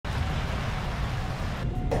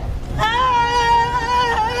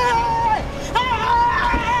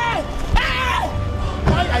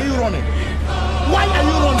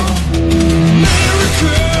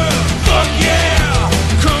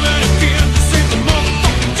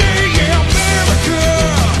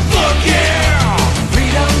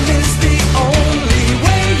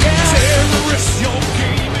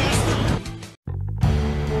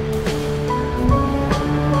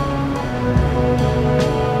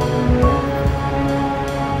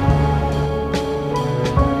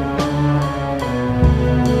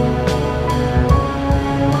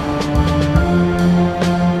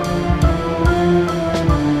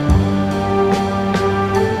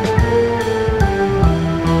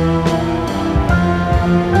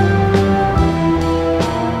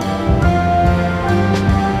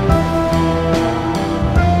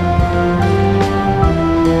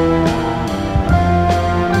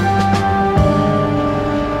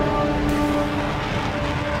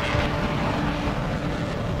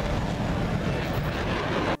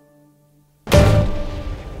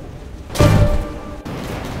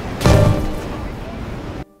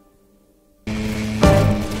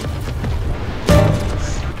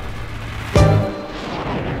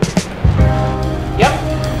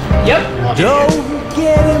Don't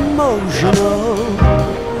get emotional,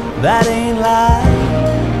 that ain't like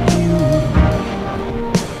you.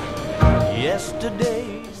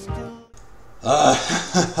 Yesterday still.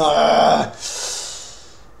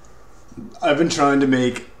 I've been trying to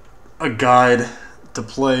make a guide to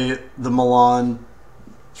play the Milan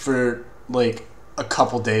for like a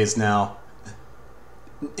couple days now,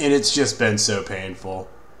 and it's just been so painful.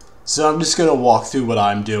 So I'm just gonna walk through what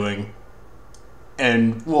I'm doing,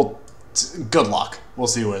 and good luck. We'll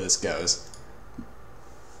see where this goes.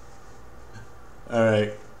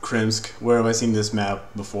 Alright, Krimsk. Where have I seen this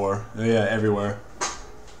map before? Oh yeah, everywhere.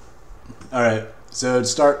 Alright, so to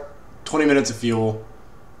start, 20 minutes of fuel,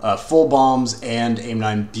 full bombs and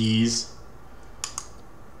AIM-9Bs.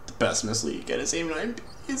 The best missile you get is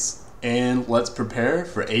AIM-9Bs. And let's prepare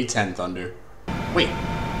for A-10 Thunder. Wait.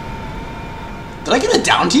 Did I get a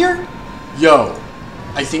down tier? Yo.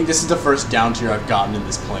 I think this is the first down tier I've gotten in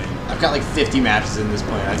this plane. I've got like 50 matches in this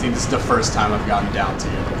plane. I think this is the first time I've gotten down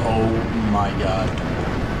tier. Oh my god.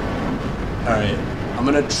 Alright. I'm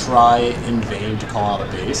gonna try in vain to call out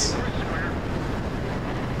a base.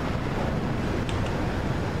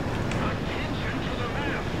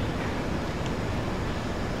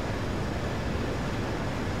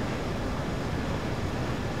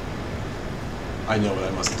 I know what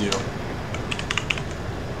I must do.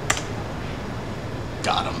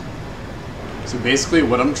 Got him. So basically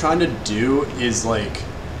what I'm trying to do is like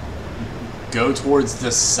go towards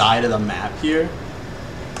the side of the map here.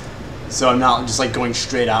 So I'm not just like going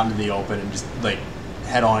straight out into the open and just like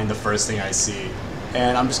head-on the first thing I see.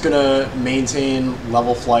 And I'm just gonna maintain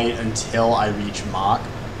level flight until I reach Mach.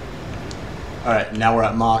 Alright, now we're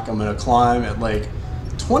at Mach. I'm gonna climb at like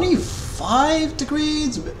 25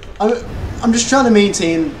 degrees. I'm just trying to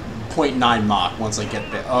maintain 0.9 Mach once I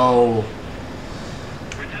get there. Oh.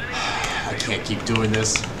 I can't keep doing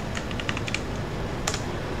this.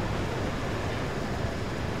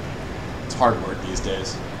 It's hard work these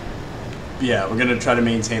days. But yeah, we're gonna try to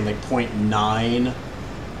maintain like 0.9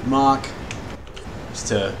 Mach just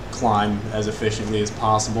to climb as efficiently as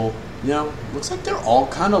possible. You know, looks like they're all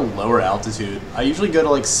kind of lower altitude. I usually go to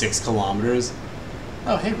like 6 kilometers.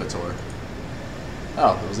 Oh, hey, Vitor.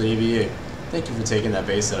 Oh, it was an EVA. Thank you for taking that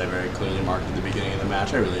base that I very clearly marked at the beginning of the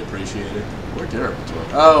match. I really appreciate it. Where did our Vitor?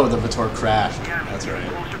 Oh, the Vitor crashed. That's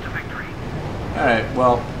right. Alright,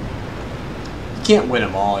 well, you can't win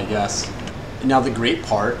them all, I guess. And now the great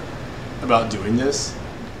part about doing this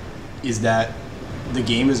is that the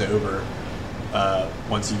game is over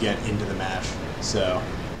once you get into the match. So,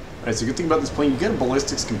 alright, so good thing about this plane, you get a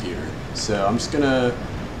ballistics computer. So I'm just gonna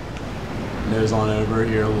nose on over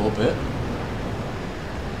here a little bit.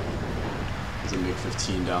 There's a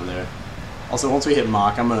MiG-15 down there. Also, once we hit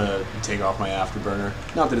Mach, I'm gonna take off my afterburner.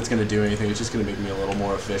 Not that it's gonna do anything, it's just gonna make me a little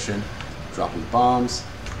more efficient. Dropping the bombs.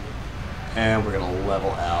 And we're gonna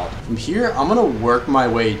level out. From here, I'm gonna work my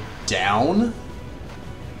way down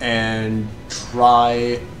and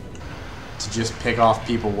try to just pick off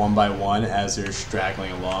people one by one as they're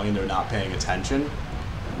straggling along and they're not paying attention.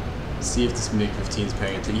 Let's see if this MiG-15 is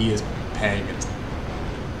paying attention. He is paying attention.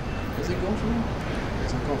 Is he going for me?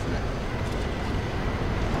 He's not going for me.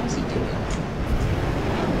 What is he doing?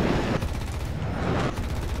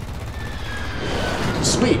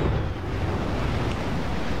 Sweet!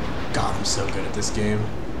 God, I'm so good at this game.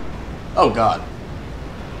 Oh, God.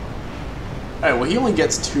 Alright, well, he only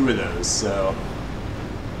gets 2 of those, so...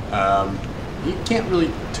 he can't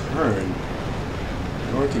really turn.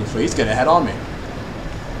 Nor can he flee. He's gonna head on me.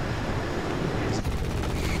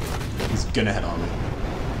 He's gonna head on me.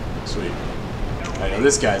 Sweet. Alright, now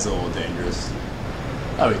this guy's a little dangerous.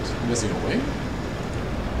 Oh, he's missing a wing?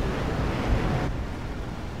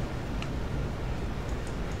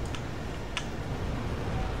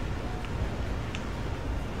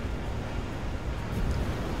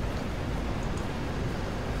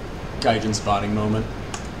 Gaijin spotting moment.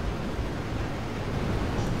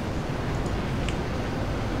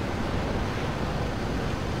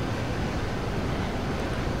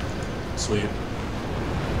 Sweet.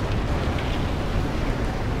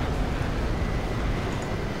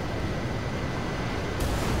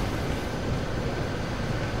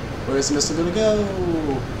 Where's the missile gonna go?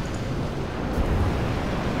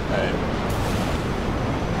 Alright.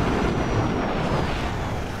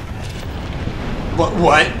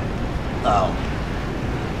 What? Oh.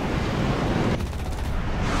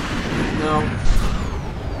 No.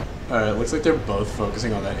 Alright, looks like they're both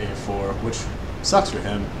focusing on that A4, which sucks for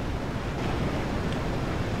him.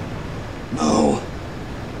 No!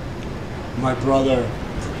 My brother.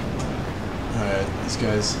 Alright, this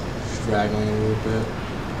guy's straggling a little bit.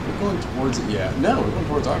 We're going towards it. Yeah. No, we're going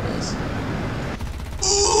towards our guys.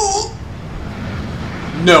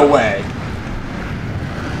 No way.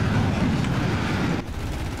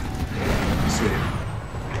 Sweet.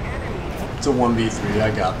 It's a 1v3.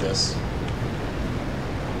 I got this.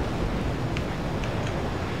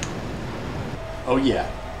 Oh yeah.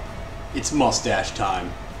 It's mustache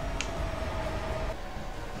time.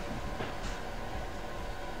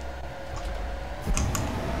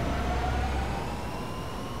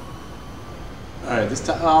 Alright, this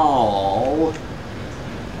time. Oh.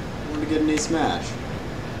 I want to get an ace smash.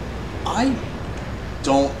 I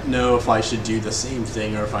don't know if I should do the same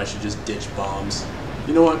thing or if I should just ditch bombs.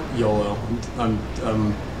 You know what? YOLO. I'm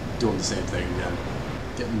doing the same thing again.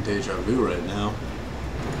 Getting deja vu right now.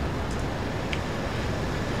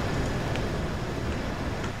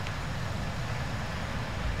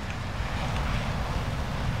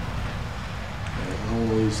 I don't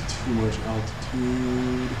lose too much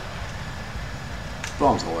altitude.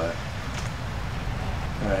 Bombs all that.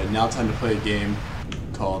 Alright, now time to play a game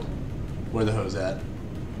called Where the Hose At?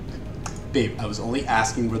 Babe, I was only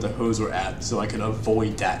asking where the hose were at so I can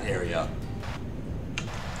avoid that area.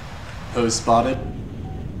 Hose spotted.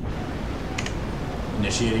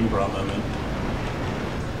 Initiating bra moment.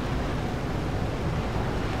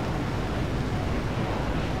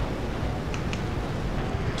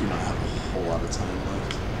 Do not have a whole lot of time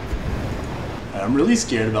left. I'm really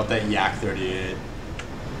scared about that Yak 38.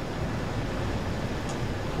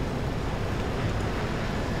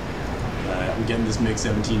 I'm getting this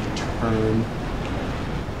MiG-17 to turn.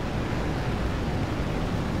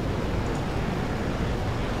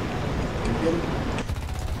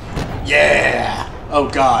 Yeah! Oh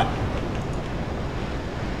god.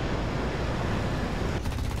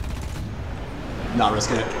 Not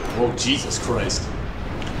risking it. Oh Jesus Christ.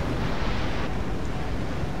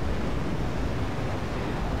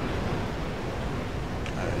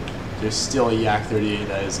 Alright. There's still a Yak 38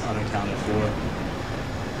 that is unaccounted for.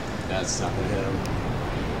 That's not gonna hit him.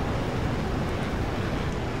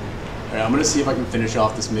 Alright, I'm gonna see if I can finish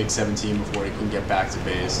off this MiG-17 before he can get back to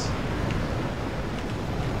base.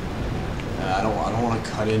 I don't want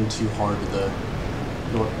to cut in too hard to the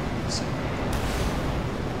north.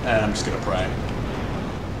 And I'm just gonna pray.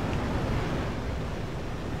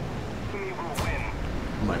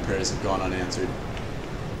 My prayers have gone unanswered.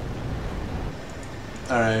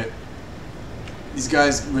 Alright. These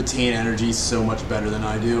guys retain energy so much better than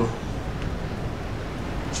I do.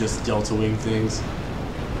 Just delta wing things.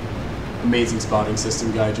 Amazing spotting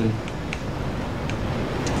system, Gaijin.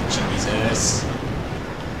 Jesus.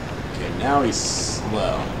 Okay, now he's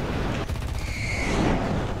slow.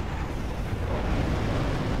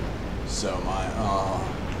 So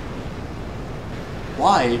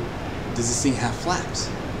why does this thing have flaps?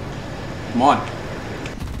 Come on.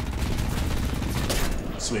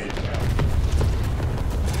 Sweet.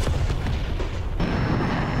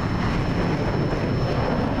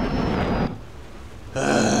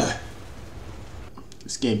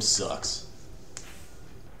 This game sucks.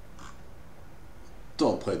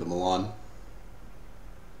 Don't play the Milan.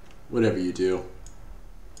 Whatever you do,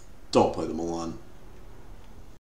 don't play the Milan.